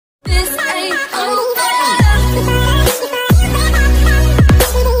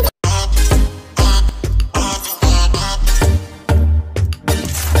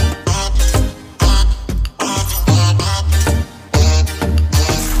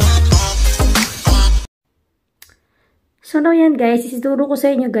So now yan guys, isituro ko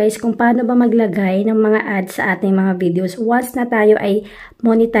sa inyo guys kung paano ba maglagay ng mga ads sa ating mga videos once na tayo ay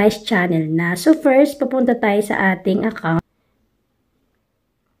monetized channel na. So first, pupunta tayo sa ating account.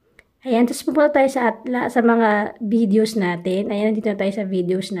 Ayan, tapos pupunta tayo sa mga videos natin. Ayan, dito na tayo sa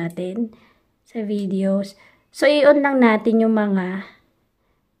videos natin. Sa videos. So i-on lang natin yung mga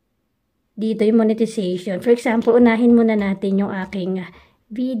dito, yung monetization. For example, unahin muna natin yung aking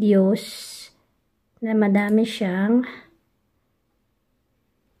videos na madami siya.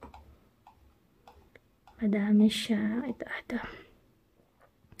 Ito.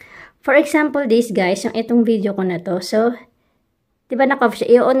 For example, this guys, yung itong video ko na to. So, diba naka-off siya?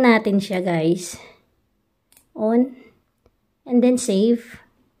 I-on natin siya guys. On. And then save.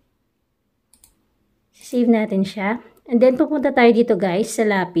 Save natin siya. And then pupunta tayo dito guys sa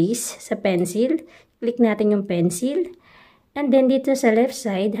lapis, sa pencil. Click natin yung pencil. And then dito sa left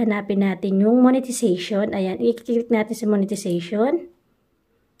side, hanapin natin yung monetization. Ayan, i-click natin sa monetization.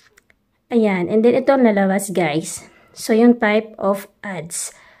 Ayan, and then ito ang lalabas guys. So, yung type of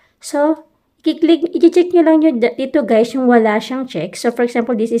ads. So, i-check nyo lang yun dito guys, yung wala siyang check. So, for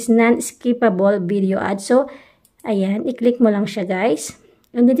example, this is non-skippable video ad. So, ayan, i-click mo lang siya guys.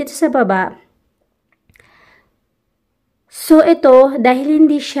 And then dito sa baba. So, ito, dahil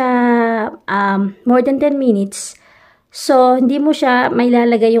hindi siya more than 10 minutes, so, hindi mo siya may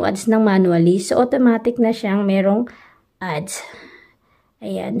lalagay yung ads ng manually. So, automatic na siyang merong ads.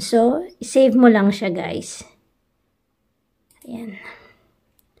 Ayan. So, save mo lang siya, guys. Ayan.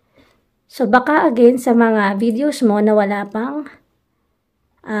 So, baka again, sa mga videos mo na wala pang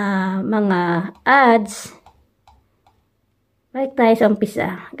mga ads, balik tayo sa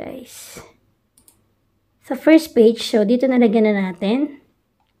umpisa, guys. Sa first page, so, dito nalagyan na natin.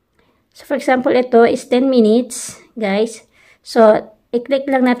 So, for example, ito is 10 minutes, guys. So, i-click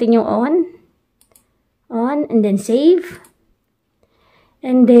lang natin yung on, and then save.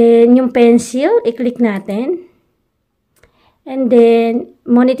 And then, yung pencil, i-click natin. And then,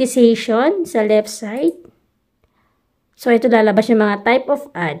 monetization sa left side. So, ito lalabas yung mga type of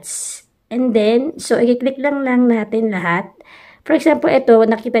ads. And then, so, i-click lang natin lahat. For example, ito,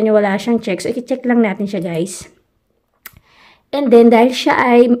 nakita nyo wala siyang check. So, i-check lang natin siya, guys. And then, dahil siya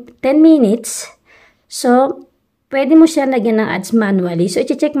ay 10 minutes, so, pwede mo siya lagyan ng ads manually. So,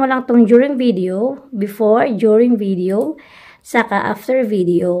 i-check mo lang itong during video, before, during video, saka after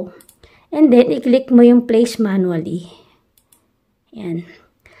video. And then, i-click mo yung place manually. Yan.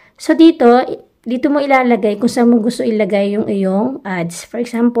 So, dito mo ilalagay kung saan mo gusto ilagay yung iyong ads. For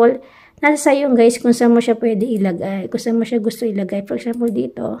example, nasa sa'yo guys kung saan mo siya pwede ilagay. Kung saan mo siya gusto ilagay. For example,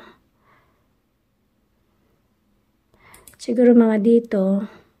 dito. Siguro mga dito.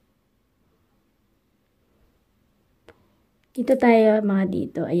 Dito tayo, mga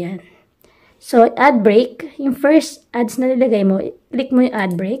dito. Ayan. So, ad break, yung first ads na nilagay mo, click mo yung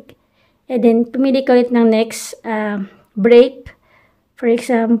ad break. And then, pumili ka ulit ng next break. For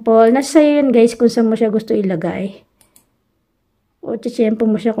example, nasa sa'yo yun guys kung saan mo siya gusto ilagay. O, tiyempo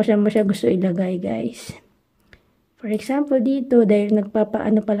mo siya kung saan mo siya gusto ilagay guys. For example, dito, dahil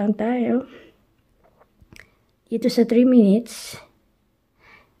nagpapaano pa lang tayo. Dito sa 3 minutes.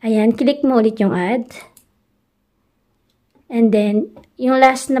 Ayan, click mo ulit yung ad. And then, yung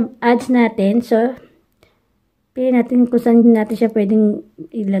last na ads natin, so, pili natin kung saan natin siya pwedeng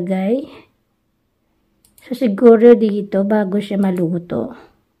ilagay. So, siguro dito, bago siya maluto.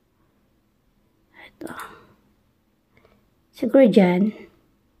 Ito. Siguro dyan.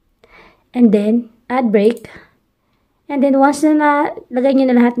 And then, ad break. And then, once na nalagay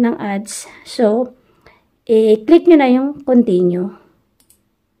nyo na lahat ng ads, so, click nyo na yung continue.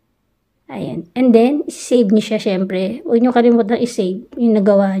 Ayan. And then, save nyo siya syempre. Huwag nyo kalimutan i-save yung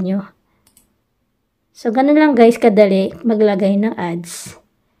nagawa nyo. So, ganun lang guys kadali maglagay ng ads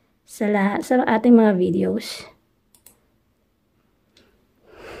sa ating mga videos.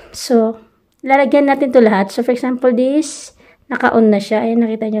 So, lalagyan natin to lahat. So, for example, this, naka-on na siya. Ayan,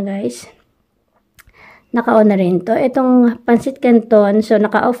 nakita nyo guys. Naka-on na rin to. Itong pansit canton, so,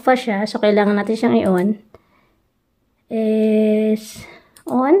 naka-off pa siya. So, kailangan natin siyang i-on. Is,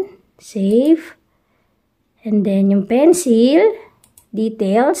 on. Save. And then, yung pencil,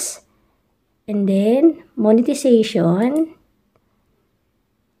 details, and then, monetization.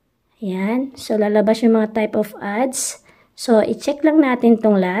 Ayan. So, lalabas yung mga type of ads. So, i-check lang natin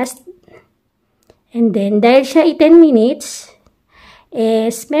tong last. And then, dahil siya 10 minutes,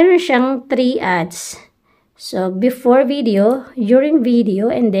 is meron siyang 3 ads. So, before video, during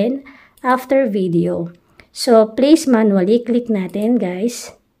video, and then, after video. So, place manually. Click natin,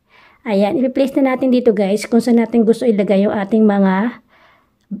 guys. Ayan, i-place na natin dito guys kung saan natin gusto ilagay yung ating mga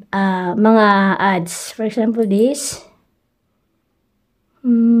ads. For example, this.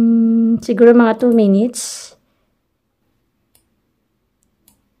 Siguro mga 2 minutes.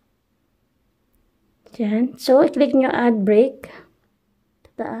 Yan. So, i-click nyo add break.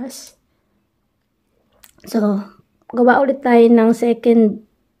 Taas. So, gawa ulit tayo ng second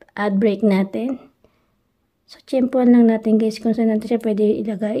ad break natin. So, tiyempoan lang natin guys kung saan natin siya pwede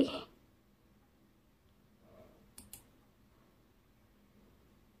ilagay.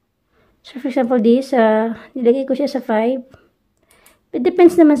 So, for example, this, nilagay ko siya sa 5. It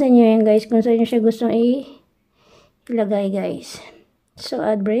depends naman sa inyo yan guys kung saan nyo siya gustong ilagay guys. So,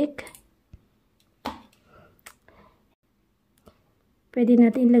 ad break. Pwede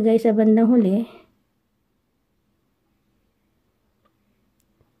natin ilagay sa bandang huli.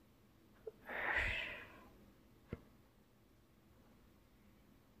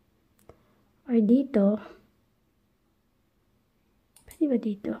 Or dito. Pwede ba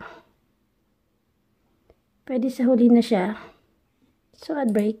dito? Pwede sa huli na siya. So,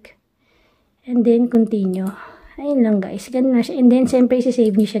 add break. And then, continue. Ayun lang guys. Ganun na siya. And then, siyempre,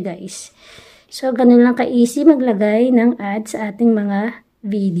 isi-save niyo siya guys. So, ganun lang ka-easy maglagay ng ads sa ating mga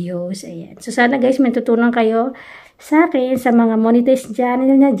videos. Ayan. So, sana guys, may tutunan kayo sa akin, sa mga monetized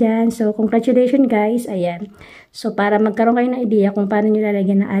channel na dyan. So, congratulations guys. Ayan. So, para magkaroon kayo ng idea kung paano nyo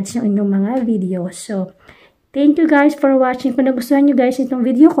lalagyan ng ads yung inyong mga videos. So, thank you guys for watching. Kung nagustuhan nyo guys itong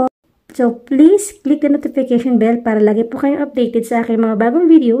video ko, so please click the notification bell para lagi po kayong updated sa aking mga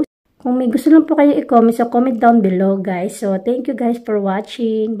bagong videos. Kung may gusto lang po kayong i-comment, so comment down below guys. So, thank you guys for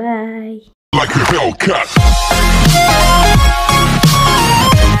watching. Bye! Like a Hellcat.